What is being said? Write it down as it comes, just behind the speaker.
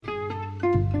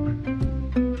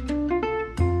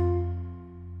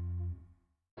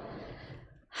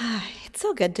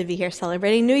so good to be here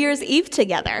celebrating New Year's Eve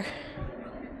together.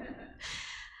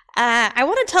 I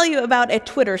want to tell you about a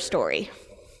Twitter story.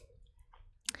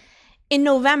 In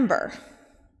November,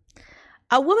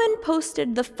 a woman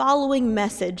posted the following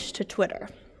message to Twitter.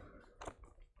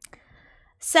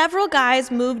 Several guys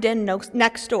moved in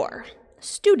next door.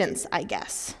 Students, I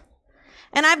guess.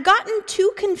 And I've gotten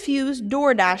 2 confused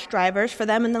DoorDash drivers for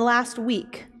them in the last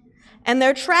week. And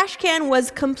their trash can was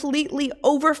completely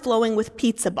overflowing with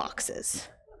pizza boxes.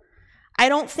 I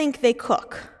don't think they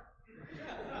cook.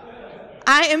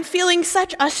 I am feeling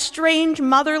such a strange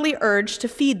motherly urge to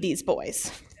feed these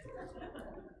boys.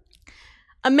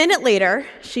 A minute later,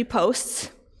 she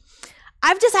posts,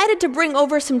 I've decided to bring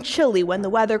over some chili when the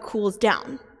weather cools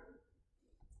down.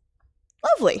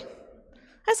 Lovely.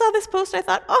 I saw this post, I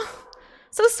thought, oh,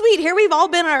 so sweet. Here we've all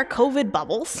been in our COVID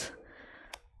bubbles.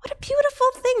 What a beautiful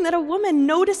thing that a woman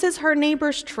notices her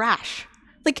neighbor's trash.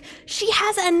 Like, she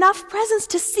has enough presence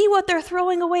to see what they're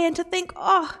throwing away and to think,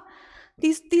 oh,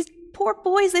 these poor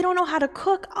boys, they don't know how to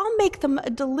cook. I'll make them a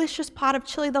delicious pot of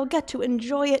chili. They'll get to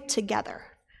enjoy it together.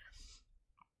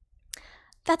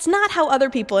 That's not how other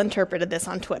people interpreted this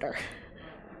on Twitter.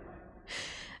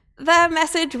 The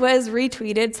message was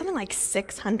retweeted something like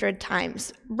 600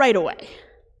 times right away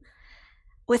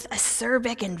with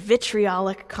acerbic and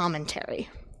vitriolic commentary.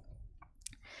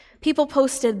 People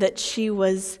posted that she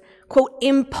was, quote,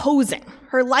 imposing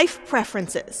her life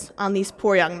preferences on these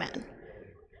poor young men,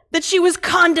 that she was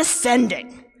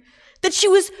condescending, that she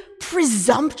was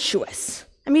presumptuous.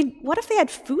 I mean, what if they had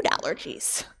food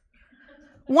allergies?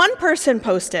 One person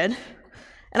posted,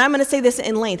 and I'm going to say this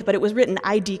in length, but it was written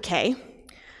IDK,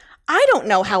 I don't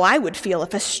know how I would feel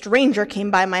if a stranger came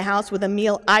by my house with a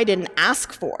meal I didn't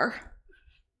ask for.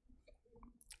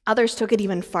 Others took it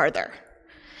even farther.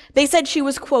 They said she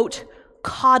was, quote,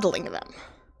 coddling them,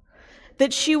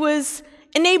 that she was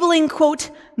enabling,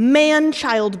 quote,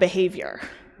 man-child behavior.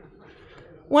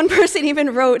 One person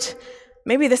even wrote,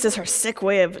 maybe this is her sick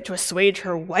way to assuage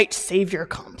her white savior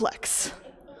complex.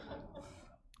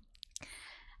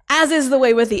 As is the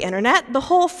way with the internet, the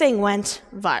whole thing went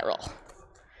viral.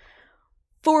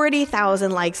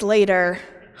 40,000 likes later,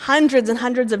 hundreds and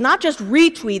hundreds of not just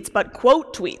retweets, but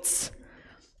quote tweets.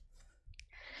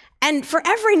 And for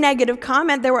every negative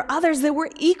comment, there were others that were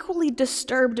equally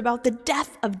disturbed about the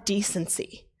death of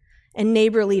decency and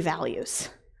neighborly values.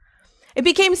 It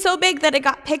became so big that it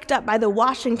got picked up by the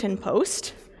Washington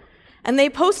Post, and they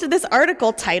posted this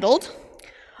article titled,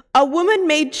 A Woman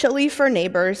Made Chili for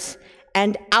Neighbors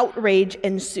and Outrage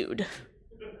Ensued.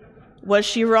 Was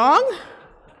she wrong?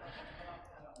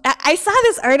 I saw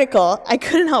this article, I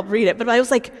couldn't help read it, but I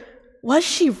was like, was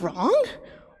she wrong?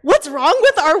 What's wrong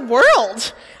with our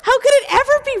world? How could it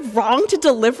ever be wrong to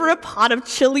deliver a pot of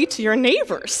chili to your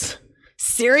neighbors?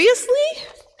 Seriously?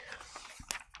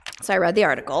 So I read the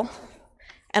article,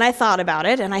 and I thought about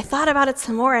it, and I thought about it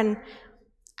some more, and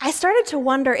I started to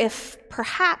wonder if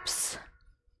perhaps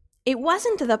it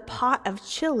wasn't the pot of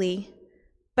chili,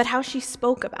 but how she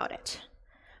spoke about it.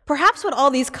 Perhaps what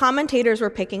all these commentators were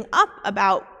picking up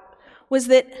about was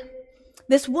that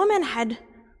this woman had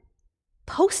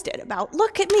posted about,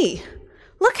 look at me,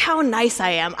 look how nice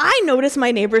I am. I notice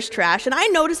my neighbor's trash, and I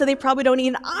notice that they probably don't eat,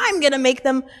 and I'm going to make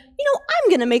them, I'm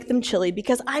going to make them chili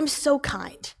because I'm so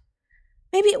kind.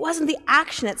 Maybe it wasn't the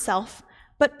action itself,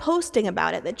 but posting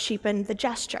about it that cheapened the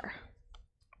gesture.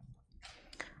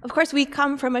 Of course, we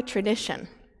come from a tradition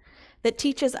that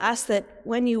teaches us that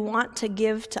when you want to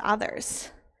give to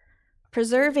others,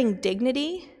 preserving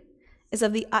dignity is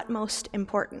of the utmost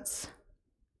importance.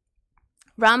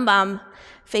 Rambam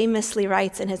famously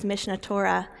writes in his Mishneh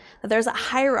Torah that there's a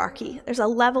hierarchy, there's a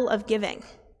level of giving.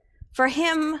 For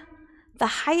him, the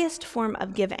highest form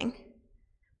of giving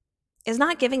is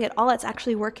not giving at all, it's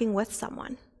actually working with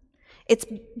someone. It's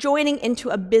joining into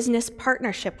a business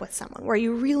partnership with someone where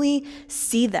you really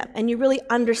see them and you really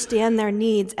understand their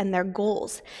needs and their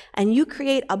goals. And you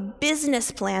create a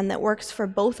business plan that works for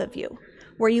both of you,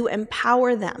 where you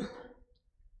empower them.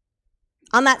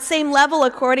 On that same level,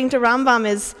 according to Rambam,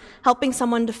 is helping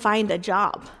someone to find a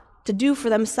job, to do for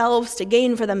themselves, to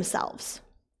gain for themselves.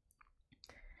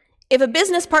 If a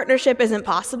business partnership isn't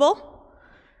possible,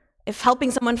 if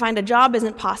helping someone find a job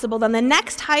isn't possible, then the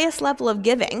next highest level of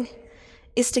giving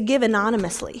is to give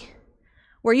anonymously,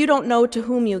 where you don't know to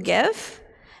whom you give,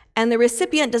 and the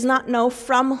recipient does not know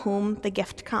from whom the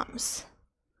gift comes.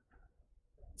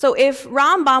 So if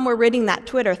Rambam were reading that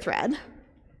Twitter thread,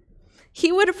 he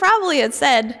would have probably had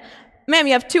said, ma'am,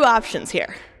 you have 2 options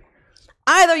here.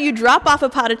 Either you drop off a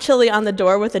pot of chili on the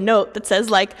door with a note that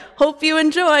says, hope you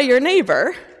enjoy your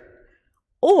neighbor,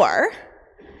 or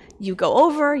You go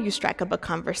over, you strike up a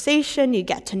conversation, you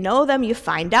get to know them, you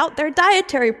find out their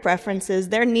dietary preferences,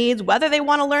 their needs, whether they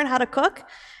want to learn how to cook.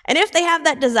 And if they have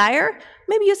that desire,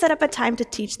 maybe you set up a time to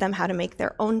teach them how to make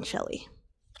their own chili.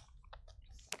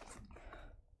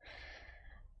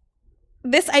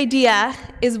 This idea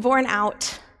is borne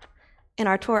out in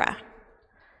our Torah.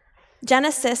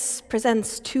 Genesis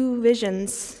presents two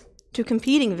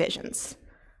competing visions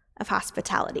of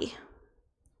hospitality.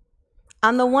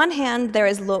 On the one hand, there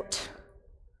is Lot.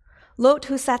 Lot,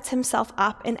 who sets himself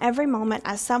up in every moment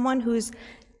as someone who's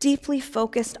deeply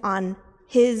focused on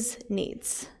his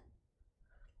needs.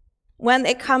 When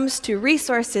it comes to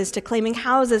resources, to claiming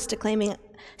houses, to claiming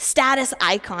status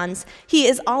icons, he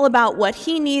is all about what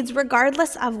he needs,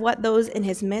 regardless of what those in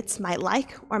his midst might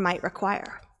like or might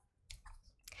require.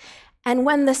 And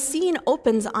when the scene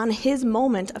opens on his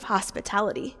moment of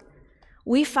hospitality,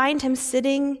 we find him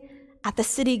sitting at the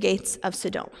city gates of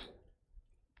Sodom.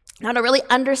 Now, to really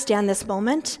understand this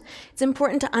moment, it's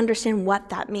important to understand what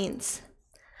that means.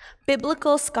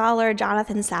 Biblical scholar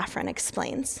Jonathan Safran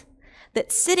explains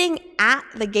that sitting at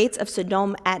the gates of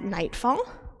Sodom at nightfall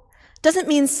doesn't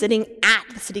mean sitting at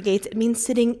the city gates, it means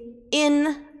sitting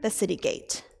in the city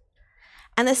gate.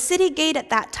 And the city gate at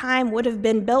that time would have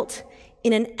been built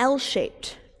in an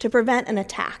L-shaped to prevent an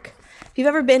attack. If you've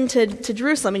ever been to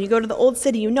Jerusalem and you go to the old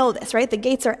city, you know this, right? The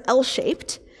gates are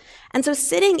L-shaped. And so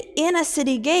sitting in a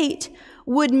city gate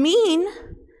would mean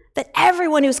that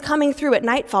everyone who's coming through at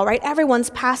nightfall, right? Everyone's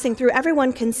passing through,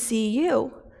 everyone can see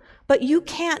you, but you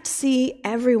can't see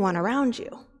everyone around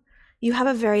you. You have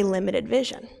a very limited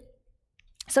vision.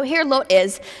 So here Lot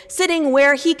is, sitting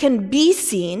where he can be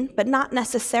seen, but not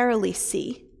necessarily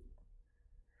see.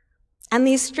 And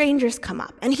these strangers come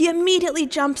up, and he immediately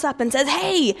jumps up and says,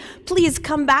 "Hey, please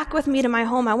come back with me to my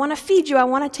home. I want to feed you. I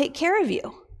want to take care of you."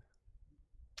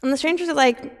 And the strangers are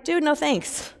like, "Dude, no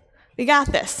thanks. We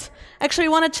got this. Actually,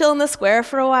 we want to chill in the square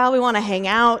for a while. We want to hang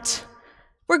out.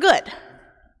 We're good."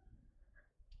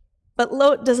 But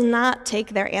Lot does not take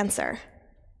their answer.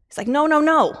 He's like,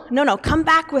 no, come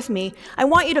back with me. I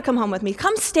want you to come home with me.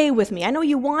 Come stay with me. I know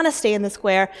you want to stay in the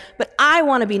square, but I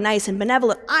want to be nice and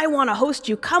benevolent. I want to host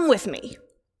you. Come with me.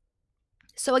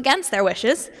 So against their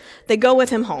wishes, they go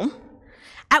with him home,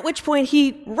 at which point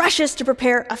he rushes to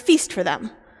prepare a feast for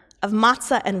them of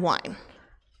matzah and wine.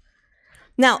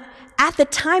 Now, at the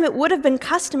time, it would have been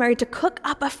customary to cook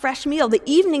up a fresh meal. The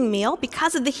evening meal,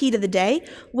 because of the heat of the day,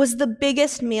 was the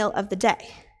biggest meal of the day.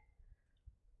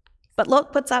 But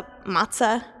Lot puts up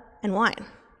matzah and wine.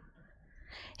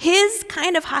 His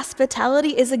kind of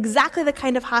hospitality is exactly the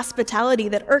kind of hospitality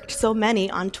that irked so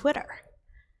many on Twitter.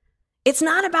 It's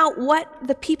not about what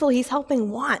the people he's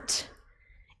helping want.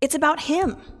 It's about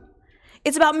him.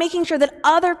 It's about making sure that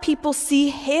other people see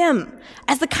him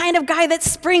as the kind of guy that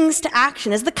springs to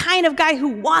action, as the kind of guy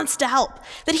who wants to help,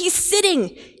 that he's sitting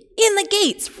in the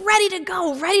gates, ready to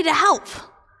go, ready to help,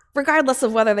 regardless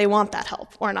of whether they want that help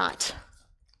or not.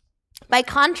 By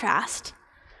contrast,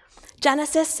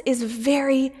 Genesis is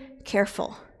very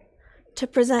careful to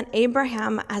present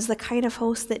Abraham as the kind of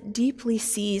host that deeply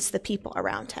sees the people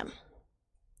around him.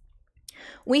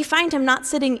 We find him not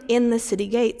sitting in the city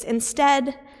gates.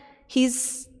 Instead,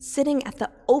 he's sitting at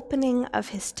the opening of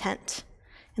his tent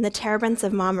in the terebinths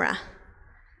of Mamre.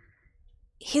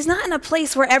 He's not in a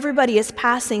place where everybody is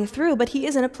passing through, but he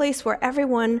is in a place where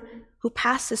everyone who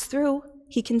passes through,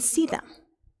 he can see them.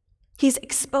 He's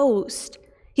exposed.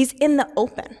 He's in the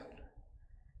open.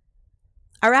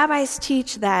 Our rabbis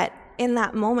teach that in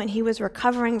that moment he was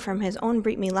recovering from his own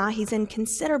Brit Milah. He's in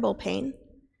considerable pain,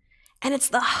 and it's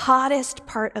the hottest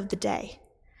part of the day.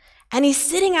 And he's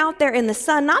sitting out there in the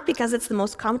sun, not because it's the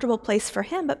most comfortable place for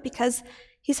him, but because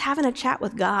he's having a chat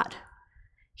with God.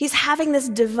 He's having this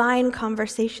divine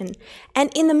conversation.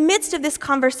 And in the midst of this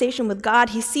conversation with God,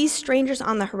 he sees strangers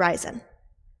on the horizon.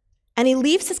 And he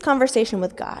leaves his conversation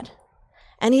with God,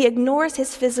 and he ignores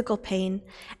his physical pain,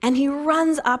 and he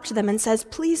runs up to them and says,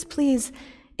 "Please, please,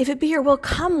 if it be your will,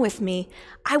 come with me.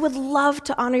 I would love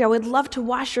to honor you. I would love to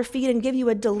wash your feet and give you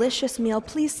a delicious meal.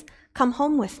 Please come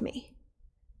home with me."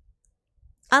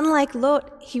 Unlike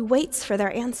Lot, he waits for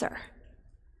their answer.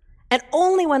 And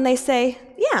only when they say,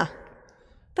 "Yeah,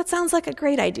 that sounds like a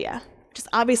great idea," which is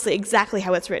obviously exactly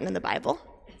how it's written in the Bible,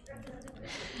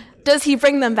 does he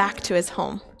bring them back to his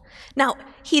home. Now,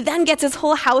 he then gets his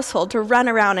whole household to run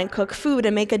around and cook food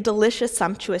and make a delicious,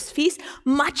 sumptuous feast,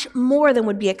 much more than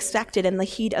would be expected in the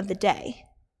heat of the day.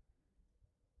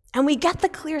 And we get the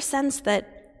clear sense that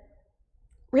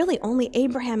really only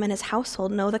Abraham and his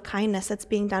household know the kindness that's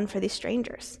being done for these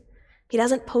strangers. He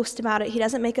doesn't post about it. He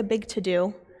doesn't make a big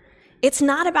to-do. It's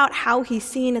not about how he's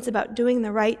seen. It's about doing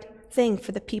the right thing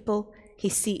for the people he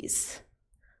sees.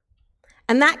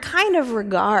 And that kind of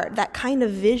regard, that kind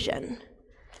of vision,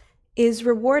 is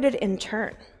rewarded in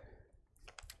turn,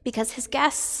 because his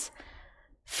guests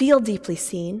feel deeply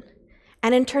seen,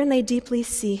 and in turn they deeply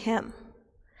see him.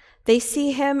 They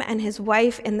see him and his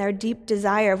wife in their deep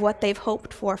desire of what they've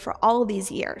hoped for all these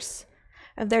years,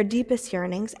 of their deepest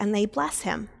yearnings, and they bless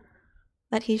him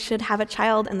that he should have a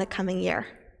child in the coming year,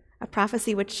 a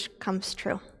prophecy which comes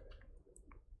true.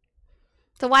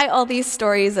 So why all these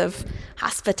stories of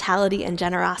hospitality and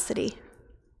generosity?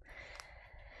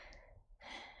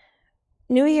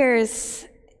 New Year's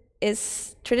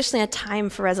is traditionally a time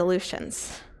for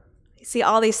resolutions. You see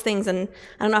all these things, and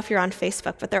I don't know if you're on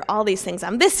Facebook, but there are all these things.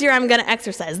 This year I'm going to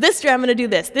exercise. This year I'm going to do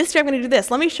this. This year I'm going to do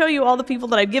this. Let me show you all the people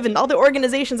that I've given, all the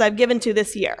organizations I've given to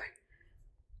this year.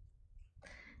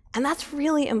 And that's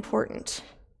really important.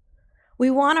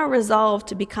 We want to resolve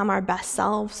to become our best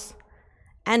selves,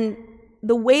 and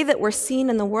the way that we're seen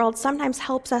in the world sometimes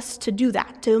helps us to do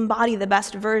that, to embody the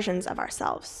best versions of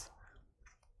ourselves.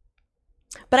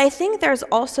 But I think there's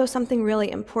also something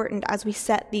really important as we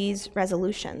set these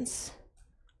resolutions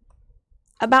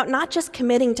about not just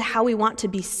committing to how we want to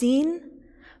be seen,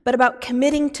 but about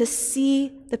committing to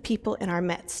see the people in our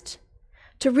midst,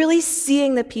 to really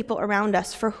seeing the people around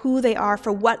us for who they are,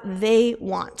 for what they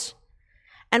want,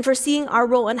 and for seeing our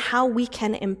role in how we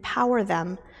can empower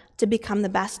them to become the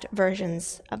best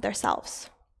versions of themselves.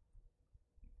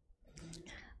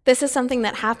 This is something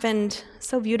that happened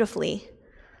so beautifully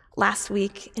last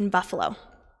week in Buffalo.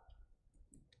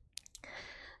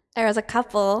 There was a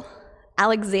couple,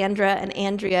 Alexandra and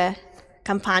Andrea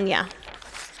Campagna,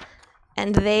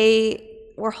 and they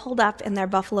were holed up in their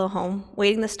Buffalo home,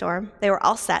 waiting the storm. They were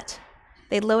all set.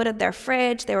 They loaded their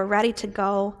fridge. They were ready to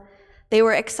go. They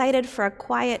were excited for a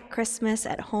quiet Christmas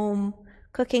at home,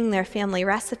 cooking their family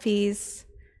recipes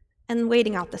and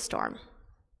waiting out the storm.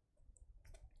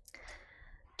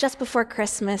 Just before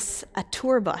Christmas, a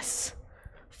tour bus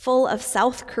full of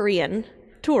South Korean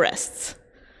tourists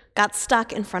got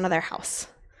stuck in front of their house.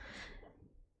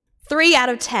 3 out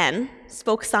of 10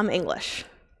 spoke some English.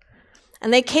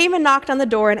 And they came and knocked on the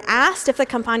door and asked if the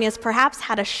Campagnas perhaps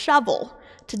had a shovel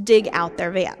to dig out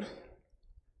their van.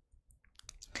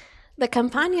 The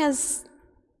Campagnas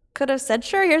could have said,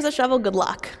 sure, here's a shovel, good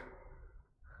luck.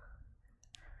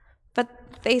 But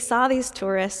they saw these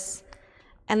tourists,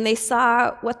 and they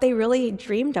saw what they really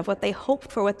dreamed of, what they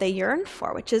hoped for, what they yearned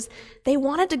for, which is they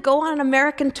wanted to go on an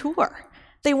American tour.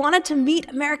 They wanted to meet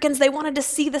Americans. They wanted to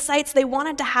see the sights. They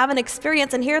wanted to have an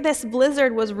experience, and here this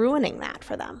blizzard was ruining that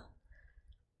for them.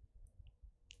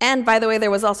 And by the way,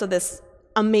 there was also this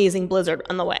amazing blizzard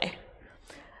on the way.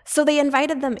 So they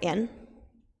invited them in,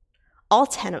 all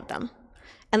 10 of them,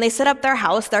 and they set up their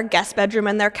house, their guest bedroom,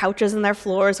 and their couches and their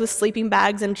floors with sleeping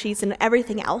bags and sheets and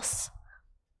everything else.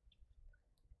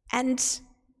 And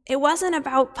it wasn't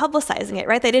about publicizing it,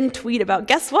 right? They didn't tweet about,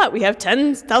 guess what? We have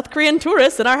 10 South Korean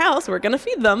tourists in our house. We're going to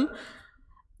feed them.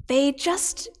 They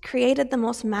just created the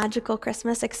most magical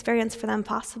Christmas experience for them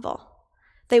possible.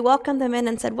 They welcomed them in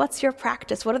and said, what's your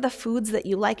practice? What are the foods that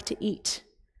you like to eat?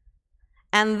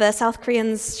 And the South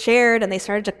Koreans shared, and they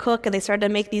started to cook, and they started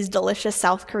to make these delicious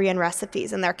South Korean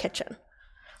recipes in their kitchen.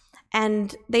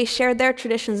 And they shared their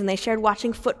traditions, and they shared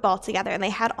watching football together, and they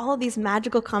had all of these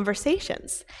magical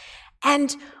conversations.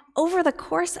 And over the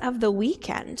course of the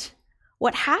weekend,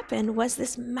 what happened was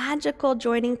this magical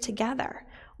joining together,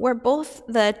 where both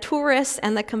the tourists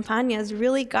and the Campagnas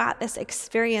really got this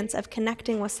experience of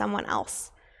connecting with someone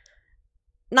else.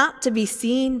 Not to be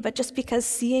seen, but just because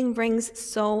seeing brings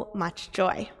so much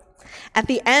joy. At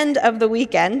the end of the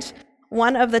weekend,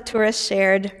 one of the tourists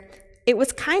shared, it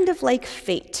was kind of like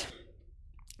fate.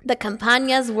 The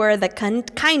Campagnas were the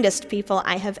kindest people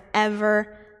I have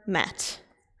ever met.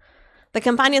 The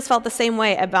Campagnas felt the same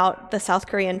way about the South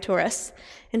Korean tourists.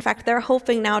 In fact, they're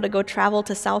hoping now to go travel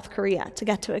to South Korea to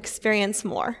get to experience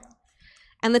more.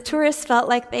 And the tourists felt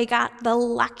like they got the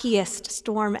luckiest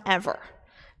storm ever,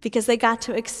 because they got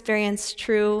to experience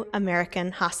true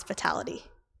American hospitality.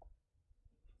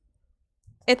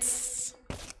 It's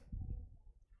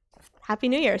Happy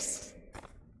New Year's.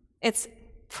 It's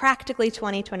practically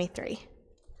 2023.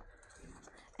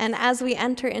 And as we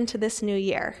enter into this new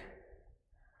year,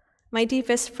 my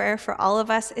deepest prayer for all of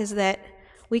us is that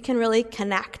we can really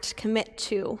commit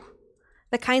to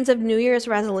the kinds of New Year's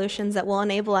resolutions that will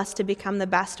enable us to become the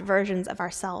best versions of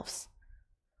ourselves,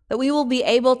 that we will be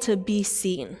able to be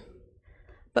seen.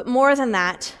 But more than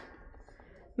that,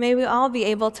 may we all be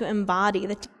able to embody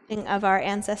the teaching of our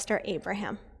ancestor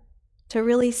Abraham, to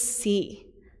really see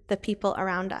the people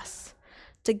around us,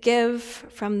 to give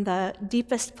from the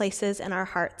deepest places in our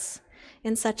hearts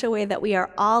in such a way that we are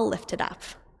all lifted up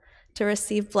to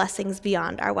receive blessings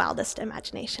beyond our wildest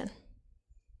imagination.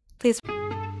 Please.